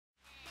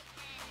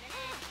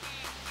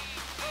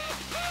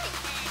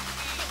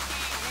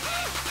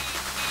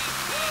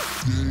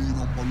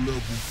my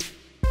level.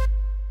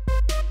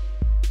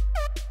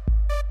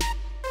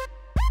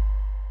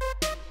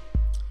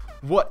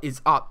 What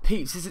is up,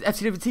 peeps? This is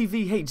FTW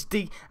TV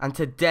HD, and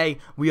today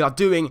we are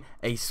doing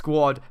a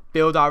squad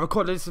builder. I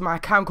recorded this with my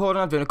camcorder and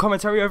I'm doing a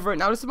commentary over it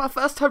now. This is my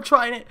first time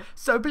trying it,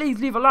 so please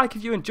leave a like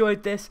if you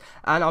enjoyed this,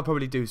 and I'll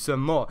probably do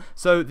some more.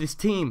 So this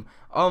team,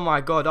 oh my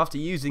god, after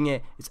using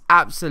it, it's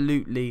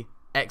absolutely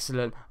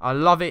excellent. I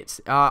love it.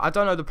 I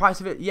don't know the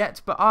price of it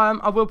yet, but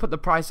I will put the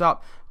price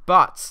up.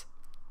 But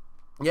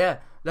yeah,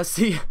 let's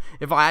see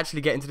if I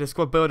actually get into the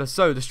squad builder.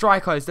 So the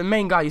striker is the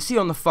main guy you see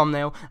on the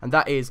thumbnail, and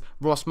that is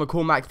Ross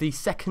McCormack, the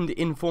second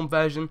inform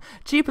version.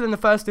 Cheaper than the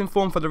first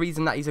inform for the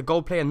reason that he's a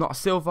gold player, not a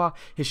silver.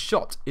 His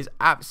shot is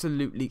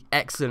absolutely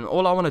excellent.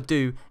 All I want to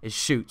do is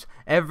shoot.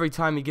 Every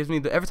time I give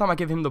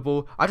him the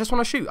ball, I just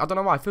want to shoot. I don't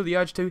know why, I feel the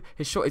urge to.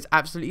 His shot is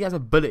absolutely, he has a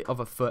bullet of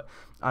a foot,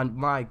 and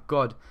my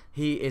god,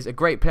 he is a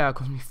great player.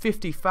 Cost me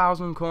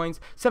 50,000 coins,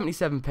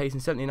 77 pace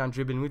and 79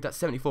 dribbling with that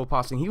 74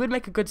 passing. He would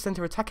make a good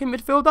centre attacking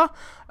midfielder.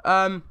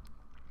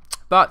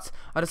 But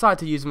I decided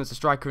to use him as a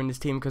striker in this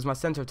team because my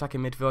centre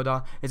attacking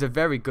midfielder is a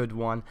very good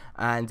one.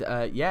 And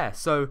yeah,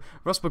 so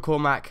Ross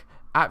McCormack,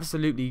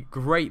 absolutely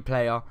great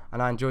player,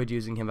 and I enjoyed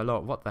using him a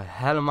lot. What the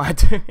hell am I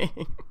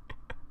doing?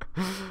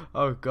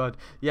 Oh god,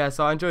 yeah.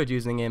 So I enjoyed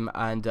using him,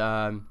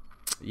 and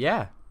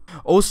yeah.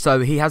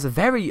 Also, he has a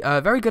very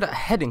good at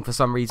heading for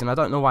some reason. I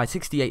don't know why.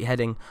 68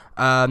 heading.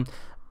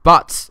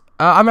 But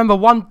I remember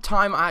one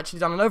time I actually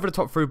done an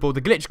over-the-top through ball,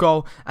 the glitch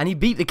goal, and he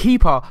beat the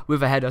keeper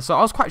with a header. So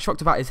I was quite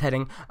shocked about his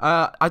heading.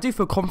 I do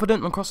feel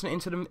confident when crossing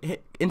it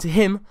into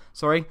him,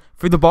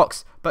 through the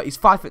box. But he's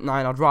 5'9".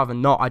 I'd rather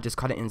not. I just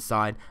cut it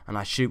inside and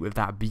I shoot with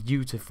that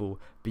beautiful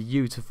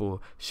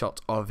shot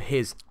of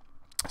his.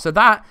 So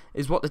that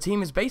is what the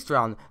team is based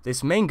around,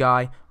 this main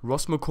guy,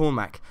 Ross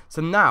McCormack.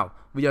 So now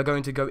we are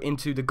going to go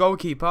into the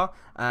goalkeeper,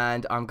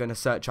 and I'm going to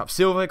search up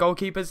silver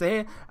goalkeepers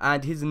here,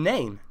 and his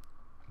name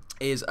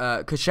is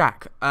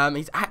Kashak.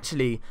 He's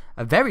actually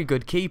a very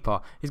good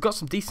keeper. He's got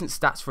some decent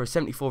stats for a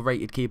 74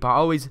 rated keeper. I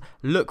always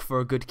look for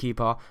a good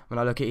keeper when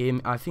I look at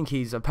him. I think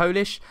he's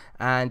Polish,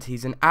 and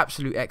he's an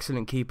absolute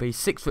excellent keeper. He's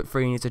 6'3",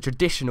 and he's a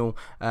traditional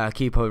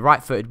keeper,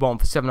 right-footed one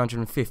for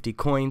 750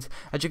 coins.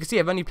 As you can see,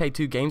 I've only played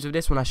 2 games with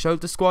this when I showed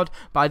the squad,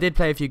 but I did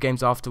play a few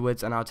games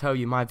afterwards, and I'll tell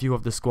you my view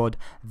of the squad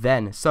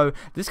then. So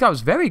this guy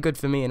was very good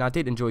for me, and I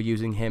did enjoy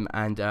using him.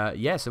 And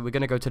yeah, so we're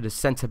going to go to the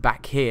centre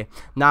back here.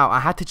 Now I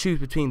had to choose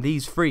between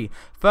these 3.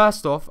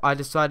 First off, I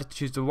decided to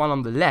choose the one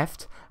on the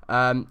left,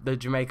 the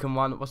Jamaican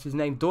one. What's his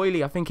name?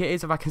 Doyley, I think it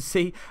is, if I can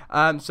see.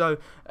 So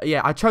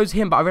yeah, I chose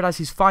him, but I realised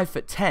he's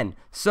 5'10".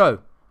 So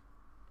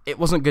it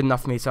wasn't good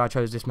enough for me, so I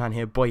chose this man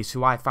here, Boyce,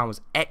 who I found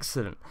was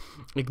excellent.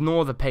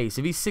 Ignore the pace.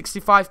 If he's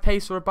 65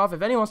 pace or above,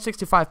 if anyone's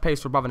 65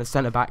 pace or above in a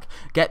centre-back,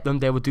 get them,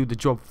 they will do the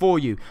job for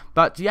you.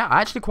 But yeah,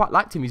 I actually quite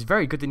liked him. He's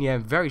very good in the air,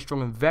 very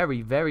strong and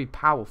very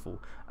powerful.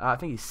 I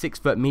think he's 6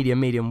 foot,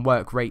 medium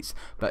work rates.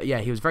 But yeah,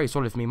 he was very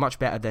solid for me, much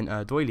better than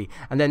Doyley.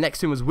 And then next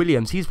to him was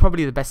Williams. He's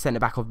probably the best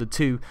centre-back of the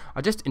 2.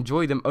 I just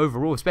enjoy them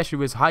overall, especially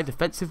with his high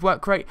defensive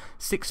work rate,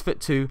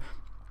 6'2".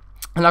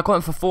 And I got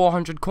him for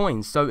 400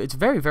 coins, so it's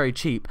very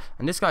cheap,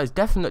 and this guy is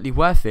definitely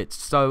worth it.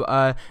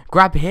 So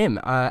grab him.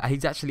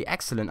 He's actually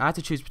excellent. I had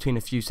to choose between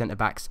a few centre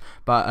backs,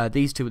 but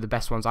these 2 were the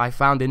best ones I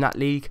found in that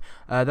league.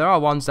 There are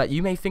ones that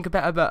you may think are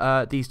better,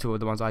 but these 2 are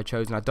the ones I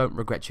chose, and I don't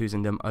regret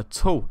choosing them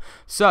at all.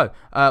 So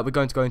we're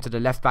going to go into the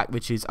left back,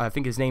 which is, I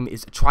think his name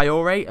is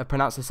Traore,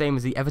 pronounced the same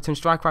as the Everton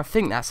striker. I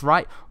think that's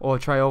right, or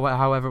Traore,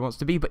 however it wants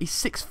to be. But he's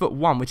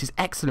 6'1", which is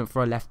excellent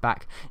for a left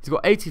back. He's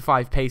got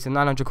 85 pace and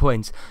 900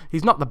 coins.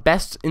 He's not the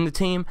best in the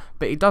team,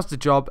 but he does the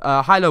job.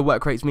 High-low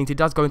work rates means he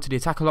does go into the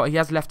attack a lot. He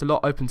has left a lot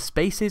open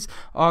spaces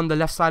on the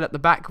left side at the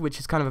back, which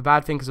is kind of a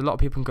bad thing because a lot of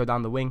people can go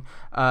down the wing,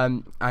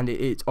 and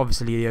it's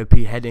obviously the OP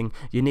heading.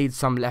 You need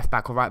some left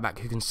back or right back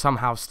who can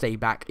somehow stay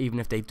back even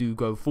if they do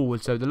go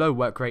forward. So the low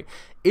work rate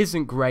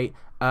isn't great.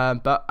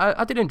 But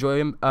I did enjoy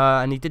him,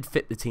 and he did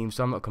fit the team,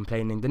 so I'm not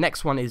complaining. The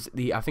next one is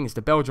I think it's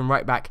the Belgian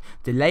right back,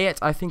 Delayet,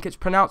 I think it's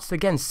pronounced.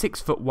 Again,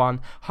 6'1",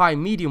 high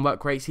medium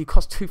work rates. He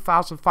costs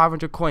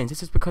 2,500 coins.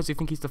 This is because you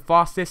think he's the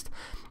fastest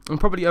and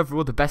probably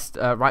overall the best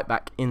right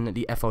back in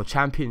the FL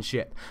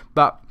Championship.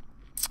 But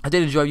I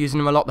did enjoy using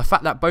him a lot. The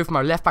fact that both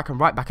my left back and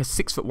right back are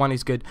 6'1"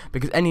 is good,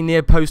 because any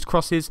near post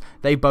crosses,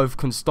 they both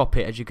can stop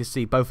it. As you can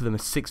see, both of them are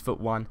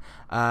 6'1",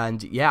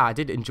 and yeah, I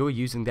did enjoy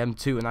using them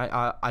too, and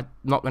I'm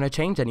not going to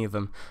change any of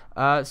them.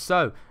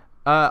 So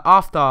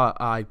after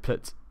I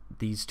put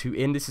these 2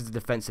 in, this is the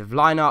defensive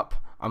lineup.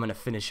 I'm going to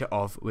finish it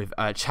off with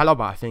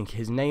Chalobah, I think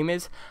his name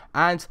is.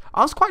 And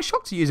I was quite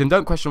shocked to use him.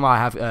 Don't question why I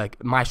have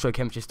Maestro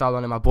chemistry style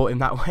on him. I bought him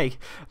that way.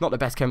 Not the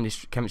best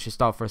chemistry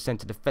style for a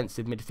centre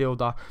defensive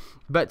midfielder.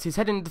 But his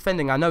heading and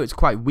defending, I know it's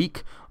quite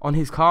weak on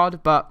his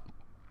card, but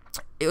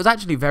it was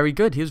actually very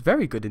good. He was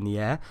very good in the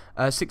air.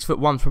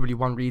 6'1", probably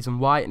one reason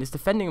why. And his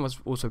defending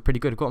was also pretty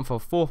good. I got him for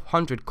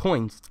 400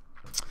 coins.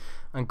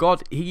 And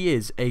God, he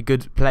is a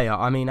good player.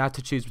 I mean, I had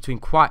to choose between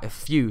quite a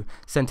few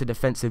centre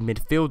defensive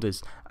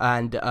midfielders.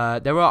 and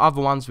there are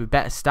other ones with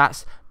better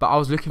stats, but I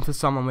was looking for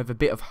someone with a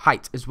bit of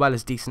height as well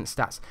as decent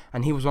stats,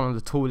 and he was one of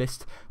the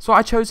tallest, so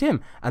I chose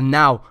him. And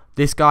now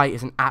this guy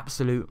is an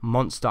absolute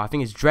monster. I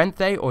think it's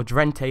Drenthe or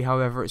Drenthe,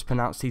 however it's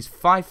pronounced. He's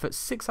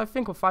 5'6", I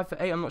think, or 5'8",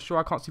 I'm not sure,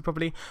 I can't see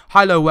properly.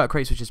 High-low work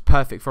rates, which is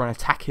perfect for an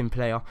attacking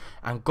player.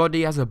 And God,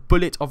 he has a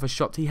bullet of a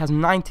shot. He has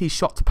 90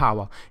 shot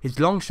power. His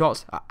long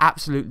shots are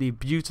absolutely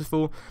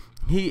beautiful.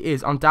 He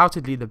is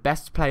undoubtedly the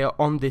best player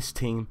on this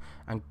team,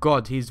 and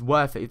God, he's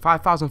worth it.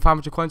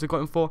 5,500 coins I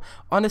got him for.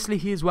 Honestly,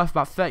 he is worth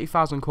about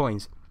 30,000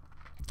 coins.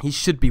 He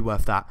should be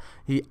worth that.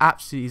 He's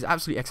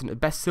absolutely excellent. The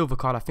best silver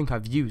card I think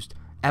I've used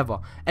ever.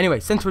 Anyway,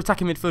 central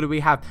attacking midfielder,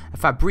 we have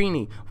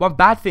Fabrini. One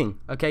bad thing,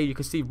 okay, you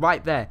can see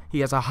right there, he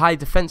has a high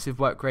defensive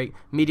work rate,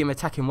 medium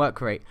attacking work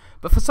rate.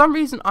 But for some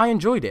reason, I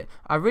enjoyed it.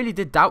 I really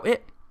did doubt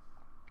it.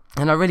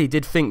 And I really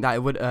did think that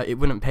it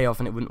wouldn't pay off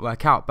and it wouldn't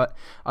work out, but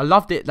I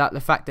loved it, that the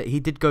fact that he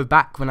did go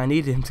back when I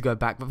needed him to go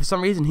back, but for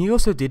some reason he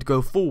also did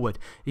go forward.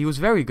 He was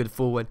very good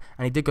forward,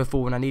 and he did go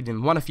forward when I needed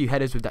him. Won a few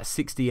headers with that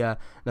 62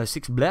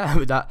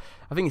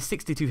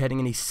 heading,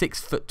 and he's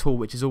 6 foot tall,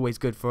 which is always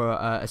good for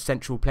a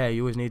central player.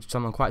 You always need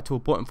someone quite tall.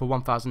 Bought him for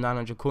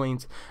 1,900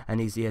 coins, and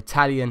he's the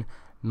Italian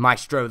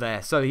maestro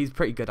there, so he's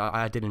pretty good.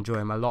 I did enjoy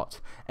him a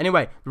lot.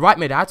 Anyway, right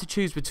mid, I had to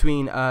choose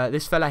between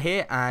this fella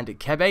here and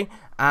Kebe,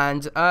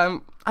 and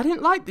I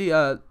didn't like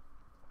the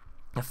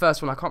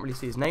first one. I can't really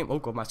see his name. Oh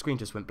god, my screen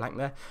just went blank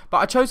there. But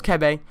I chose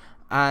Kebe,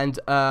 and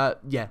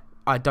yeah,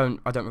 I don't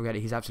regret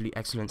it. He's absolutely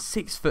excellent.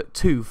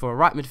 6'2" for a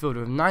right midfielder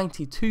with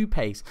 92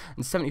 pace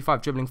and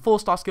 75 dribbling.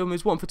 4-star skill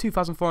moves, one for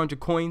 2,400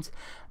 coins.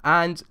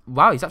 And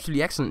wow, he's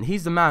absolutely excellent.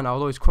 He's the man I'll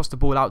always cross the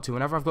ball out to.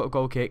 Whenever I've got a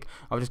goal kick,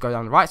 I'll just go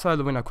down the right side of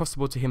the window, cross the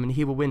ball to him, and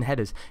he will win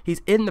headers.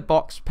 He's in the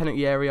box,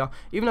 penalty area.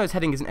 Even though his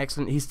heading isn't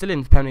excellent, he's still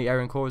in the penalty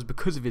area and corners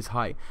because of his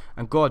height.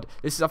 And God,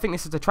 I think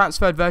this is the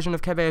transferred version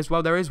of Kebe as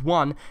well. There is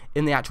one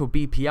in the actual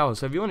BPL.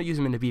 So if you want to use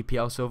him in the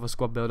BPL Silver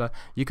Squad Builder,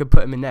 you could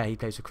put him in there. He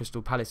plays for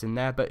Crystal Palace in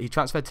there, but he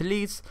transferred to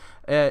Leeds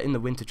in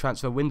the winter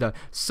transfer window.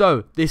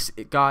 So this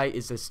guy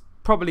is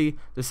probably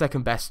the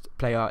second best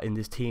player in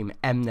this team.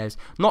 Emnes,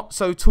 not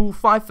so tall,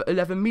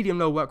 5'11", medium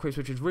low work rates,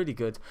 which is really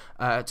good.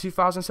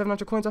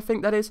 2,700 coins, I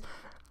think that is.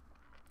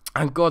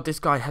 And God, this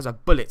guy has a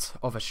bullet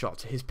of a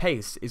shot. His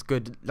pace is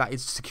good. That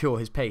is secure,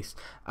 his pace.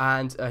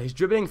 And his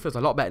dribbling feels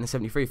a lot better than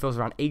 73. Feels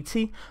around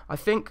 80, I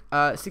think.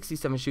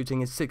 67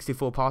 shooting is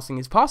 64 passing.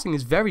 His passing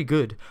is very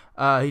good.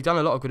 He done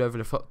a lot of good over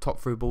the top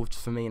through balls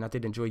for me, and I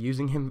did enjoy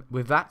using him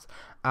with that.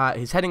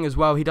 His heading as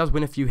well. He does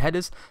win a few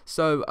headers.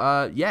 So,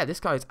 yeah, this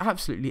guy is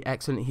absolutely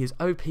excellent. He is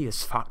OP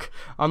as fuck.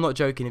 I'm not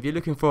joking. If you're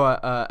looking for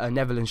a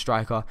Netherlands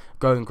striker,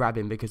 go and grab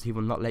him because he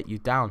will not let you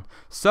down.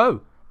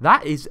 So,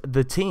 that is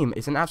the team.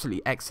 It's an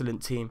absolutely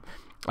excellent team.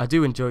 I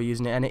do enjoy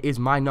using it, and it is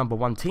my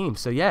 #1 team.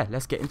 So yeah,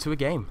 let's get into a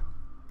game.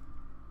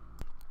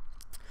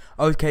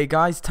 Okay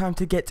guys, time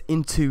to get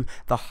into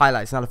the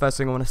highlights. Now the first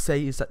thing I want to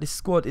say is that this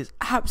squad is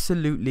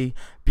absolutely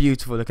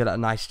beautiful. Look at that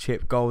nice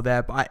chip goal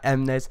there by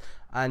Emnes.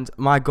 And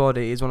my god,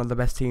 it is one of the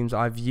best teams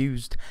I've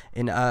used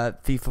in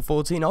FIFA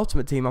 14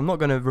 Ultimate Team. I'm not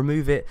going to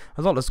remove it.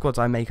 A lot of squads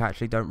I make I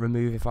actually don't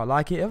remove if I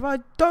like it. If I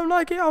don't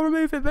like it, I'll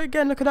remove it. But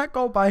again, look at that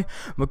goal by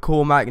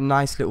McCormack.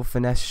 Nice little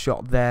finesse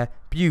shot there.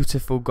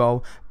 Beautiful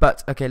goal.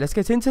 But okay, let's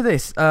get into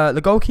this.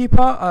 The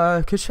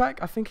goalkeeper, Kushak,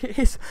 I think it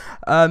is.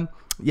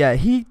 Yeah,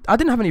 I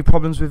didn't have any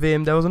problems with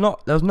him. There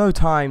was no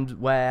times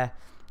where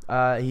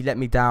he let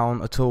me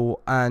down at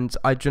all, and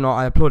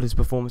I applaud his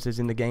performances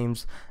in the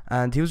games,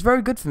 and he was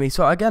very good for me.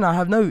 So again, I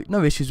have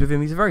no issues with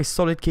him. He's a very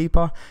solid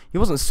keeper. He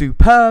wasn't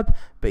superb,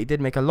 but he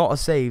did make a lot of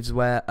saves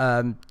where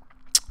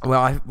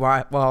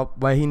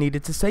he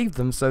needed to save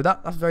them. So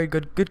that's very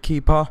good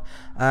keeper,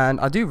 and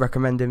I do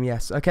recommend him.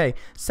 Yes. Okay,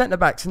 centre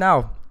backs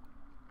now.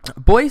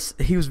 Boyce,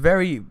 he was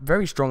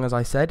very strong, as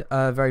I said,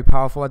 very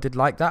powerful. I did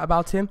like that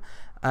about him.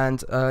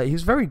 And he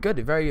was very good,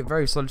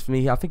 very solid for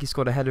me. I think he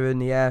scored a header in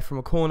the air from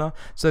a corner,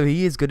 so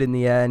he is good in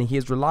the air and he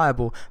is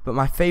reliable. But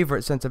my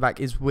favourite centre back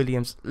is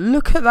Williams.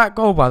 Look at that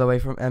goal, by the way,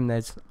 from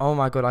Emnes. Oh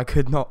my god, I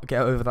could not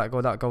get over that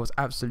goal. That goal was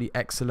absolutely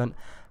excellent.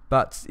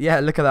 But yeah,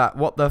 look at that.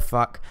 What the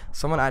fuck?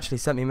 Someone actually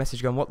sent me a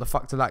message going, "What the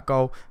fuck" to that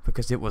goal,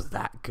 because it was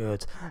that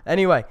good.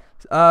 Anyway,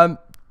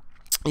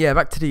 yeah,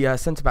 back to the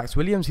centre-backs.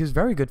 Williams, he was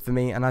very good for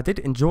me, and I did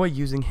enjoy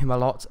using him a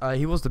lot.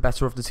 He was the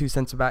better of the two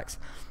centre-backs.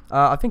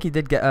 I think he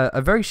did get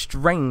a very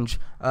strange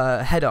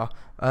header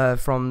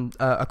from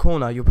a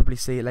corner. You'll probably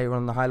see it later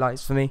on in the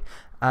highlights for me.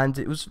 And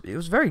it was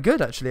very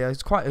good, actually. It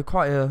was quite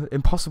a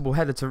impossible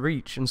header to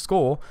reach and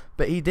score,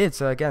 but he did.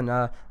 So again,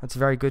 that's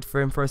very good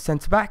for him for a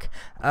centre-back.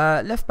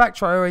 Left-back,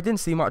 Traore,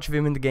 didn't see much of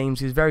him in the games.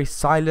 He was very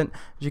silent,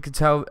 as you can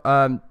tell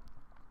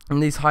in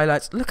these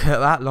highlights. Look at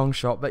that long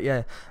shot. But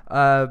yeah,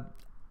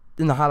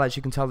 in the highlights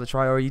you can tell the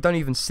Traore, you don't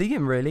even see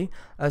him really.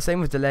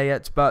 Same with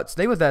Delayet, but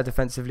they were there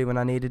defensively when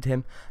I needed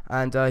him,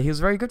 and he was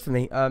very good for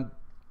me.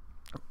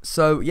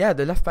 So yeah,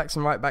 the left backs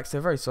and right backs,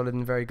 they're very solid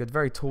and very good,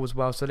 very tall as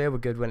well. So they were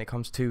good when it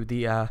comes to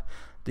the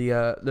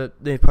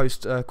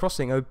post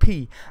crossing OP.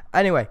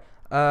 Anyway,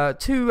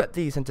 To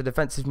the centre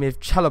defensive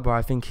mid, Chalobah,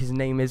 I think his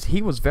name is.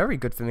 He was very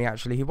good for me,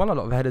 actually. He won a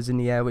lot of headers in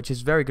the air, which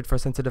is very good for a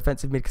centre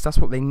defensive mid because that's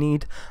what they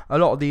need. A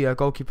lot of the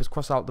goalkeepers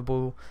cross out the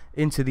ball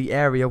into the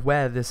area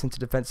where the centre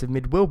defensive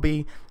mid will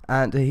be,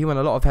 and he won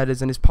a lot of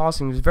headers, and his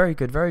passing was very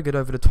good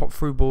over the top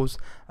through balls,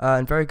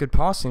 and very good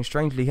passing.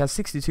 Strangely, he has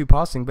 62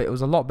 passing, but it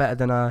was a lot better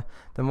than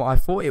what I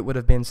thought it would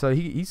have been. So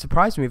he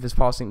surprised me with his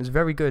passing. It was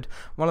very good.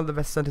 One of the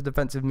best centre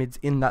defensive mids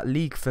in that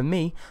league for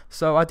me.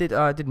 So I did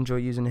enjoy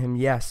using him.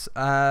 Yes.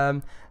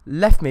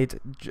 Left mid,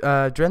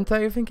 Drenthe,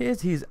 I think it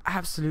is. He's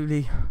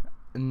absolutely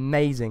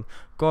amazing.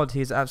 God,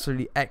 he's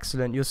absolutely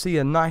excellent. You'll see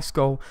a nice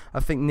goal, I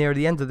think, near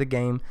the end of the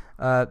game.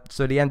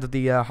 So the end of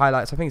the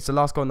highlights. I think it's the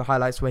last goal in the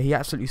highlights where he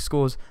absolutely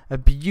scores a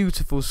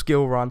beautiful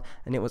skill run,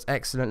 and it was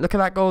excellent. Look at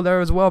that goal there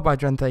as well by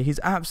Drenthe. He's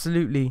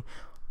absolutely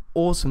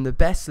awesome. The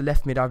best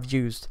left mid I've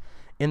used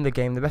in the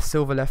game, the best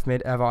silver left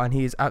mid ever, and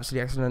he is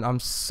absolutely excellent. I'm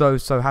so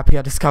happy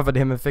I discovered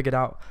him and figured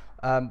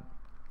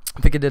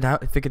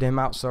him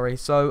out. Sorry.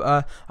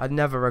 So I'd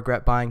never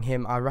regret buying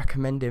him. I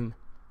recommend him,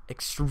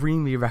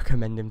 extremely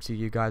recommend him to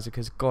you guys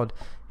because God,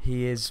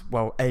 he is,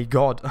 well, a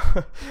god.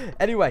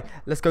 Anyway,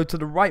 let's go to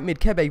the right mid.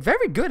 Kebe,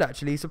 very good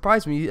actually. He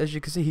surprised me. As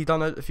you can see, he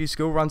done a few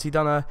skill runs.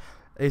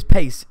 His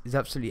pace is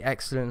absolutely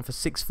excellent for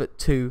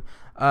 6'2".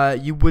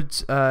 You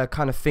would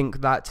kind of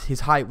think that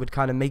his height would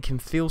kind of make him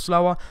feel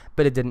slower,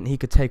 but it didn't. He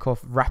could take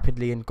off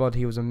rapidly, and God,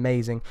 he was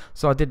amazing.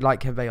 So I did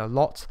like Kebe a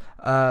lot.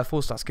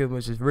 4-star skill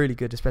moves is really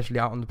good, especially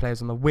out on the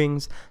players on the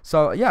wings.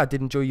 So yeah, I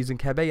did enjoy using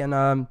Kebe,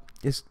 and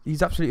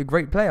he's absolutely a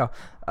great player.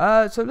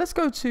 So let's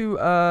go to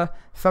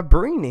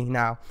Fabrini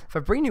now.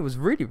 Fabrini was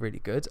really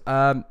good.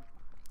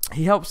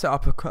 He helped set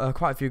up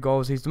quite a few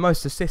goals. He's the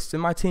most assists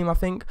in my team, I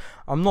think.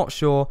 I'm not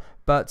sure,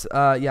 but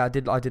yeah, I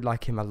did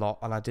like him a lot,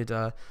 and I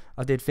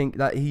did think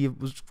that he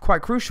was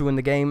quite crucial in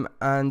the game,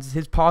 and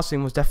his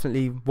passing was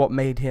definitely what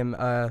made him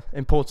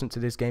important to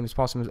this game. His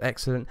passing was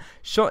excellent.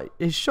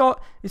 His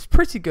shot is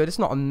pretty good. It's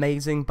not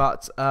amazing,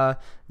 but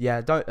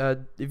yeah,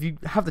 if you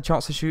have the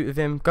chance to shoot with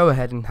him, go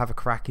ahead and have a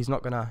crack. He's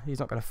not gonna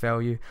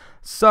fail you.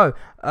 So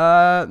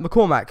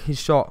McCormack, his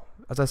shot,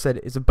 as I said,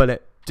 is a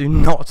bullet.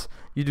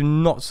 You do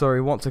not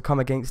want to come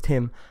against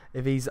him.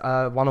 If he's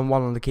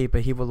one-on-one on the keeper,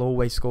 he will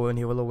always score and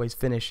he will always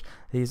finish.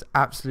 He's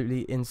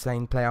absolutely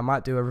insane player. I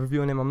might do a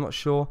review on him, I'm not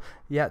sure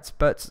yet,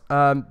 but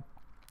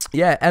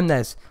yeah,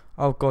 Emnes.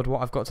 Oh God,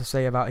 what I've got to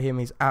say about him.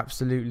 He's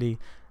absolutely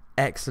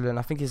excellent.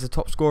 I think he's the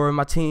top scorer in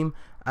my team,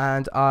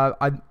 and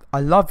I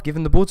love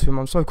giving the ball to him.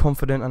 I'm so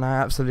confident, and I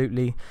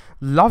absolutely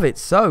love it.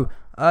 So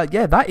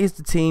yeah, that is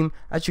the team.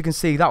 As you can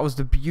see, that was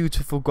the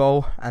beautiful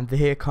goal, and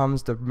here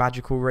comes the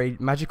magical rage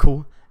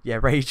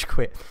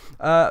quit.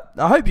 I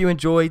hope you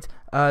enjoyed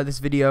this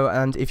video,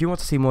 and if you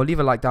want to see more, leave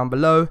a like down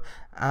below,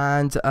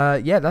 and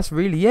yeah, that's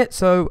really it.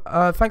 So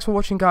thanks for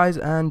watching, guys,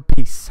 and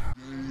peace.